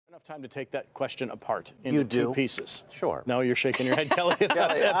Enough time to take that question apart into two pieces. Sure. No, you're shaking your head, Kelly.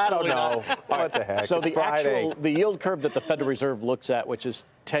 I don't know. What the heck? So the the yield curve that the Federal Reserve looks at, which is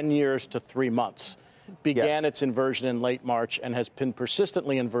 10 years to 3 months, began its inversion in late March and has been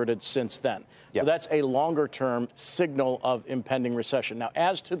persistently inverted since then. So that's a longer-term signal of impending recession. Now,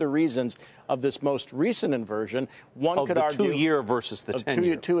 as to the reasons of this most recent inversion, one could argue— the 2-year versus the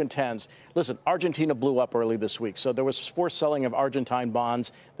 10-year. 2 and 10s. Listen, Argentina blew up early this week, so there was forced selling of Argentine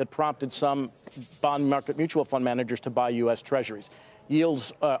bonds that prompted some bond market mutual fund managers to buy U.S. Treasuries.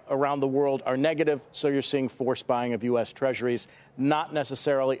 Yields around the world are negative, so you're seeing forced buying of U.S. Treasuries, not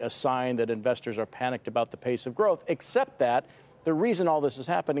necessarily a sign that investors are panicked about the pace of growth, except that the reason all this is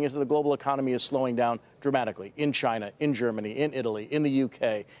happening is that the global economy is slowing down dramatically in China, in Germany, in Italy, in the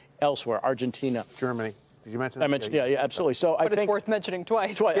U.K., elsewhere, Argentina. Germany. Did you mention that? I mentioned, yeah, absolutely. So but it's worth mentioning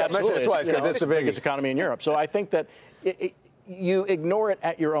twice. Yeah, mention it twice because it's the biggest economy in Europe. So I think that you ignore it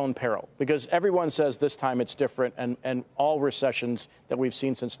at your own peril, because everyone says this time it's different, and all recessions that we've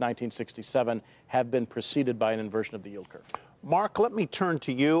seen since 1967 have been preceded by an inversion of the yield curve. Mark, let me turn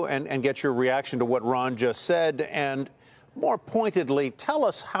to you and get your reaction to what Ron just said. And more pointedly, tell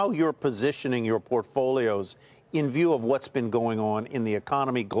us how you're positioning your portfolios in view of what's been going on in the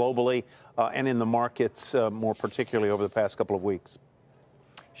economy globally and in the markets, more particularly over the past couple of weeks.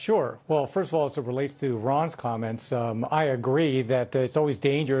 Sure. Well, first of all, as it relates to Ron's comments, I agree that it's always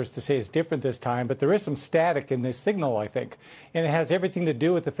dangerous to say it's different this time, but there is some static in this signal, I think. And it has everything to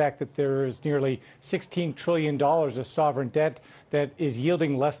do with the fact that there is nearly $16 trillion of sovereign debt that is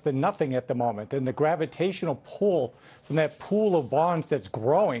yielding less than nothing at the moment. And the gravitational pull from that pool of bonds that's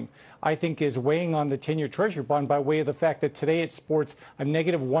growing, I think, is weighing on the 10-year Treasury bond by way of the fact that today it sports a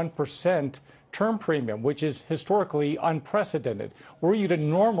negative 1% term premium, which is historically unprecedented. Were you to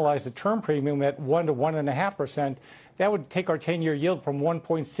normalize the term premium at 1 to 1.5%, that would take our 10-year yield from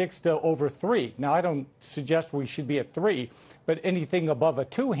 1.6 to over 3. Now, I don't suggest we should be at 3, but anything above a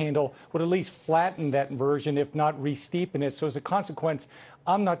 2 handle would at least flatten that inversion, if not re-steepen it. So as a consequence,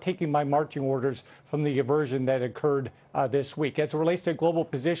 I'm not taking my marching orders from the inversion that occurred this week. As it relates to global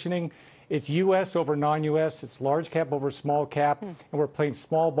positioning, it's U.S. over non-U.S., it's large cap over small cap, and we're playing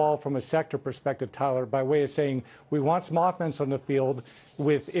small ball from a sector perspective, Tyler, by way of saying we want some offense on the field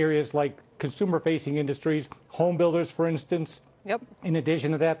with areas like consumer-facing industries, home builders, for instance. Yep. In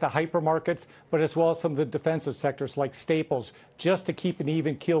addition to that, the hypermarkets, but as well as some of the defensive sectors like staples, just to keep an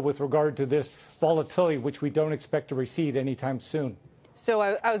even keel with regard to this volatility, which we don't expect to recede anytime soon. So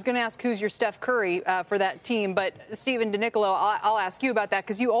I was going to ask who's your Steph Curry for that team, but Stephen DeNichilo, I'll ask you about that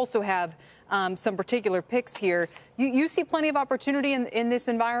because you also have some particular picks here. You see plenty of opportunity in this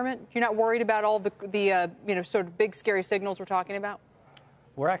environment? You're not worried about all the sort of big scary signals we're talking about?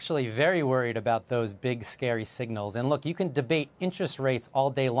 We're actually very worried about those big scary signals. And look, you can debate interest rates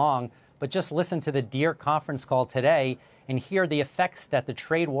all day long, but just listen to the Deere conference call today and hear the effects that the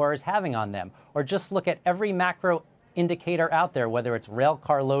trade war is having on them. Or just look at every macro indicator out there, whether it's rail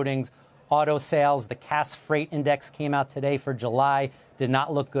car loadings, auto sales. The Cass Freight Index came out today for July, did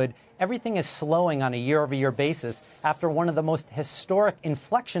not look good. Everything is slowing on a year-over-year basis after one of the most historic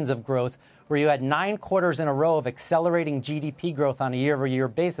inflections of growth, where you had 9 quarters in a row of accelerating GDP growth on a year-over-year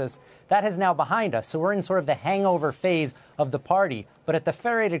basis. That is now behind us. So we're in sort of the hangover phase of the party. But at the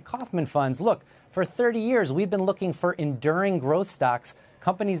Federated Kaufmann funds, look, for 30 years, we've been looking for enduring growth stocks,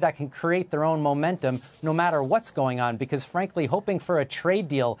 companies that can create their own momentum no matter what's going on, because frankly, hoping for a trade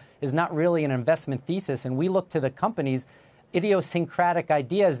deal is not really an investment thesis. And we look to the companies' idiosyncratic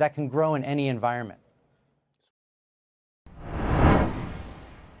ideas that can grow in any environment.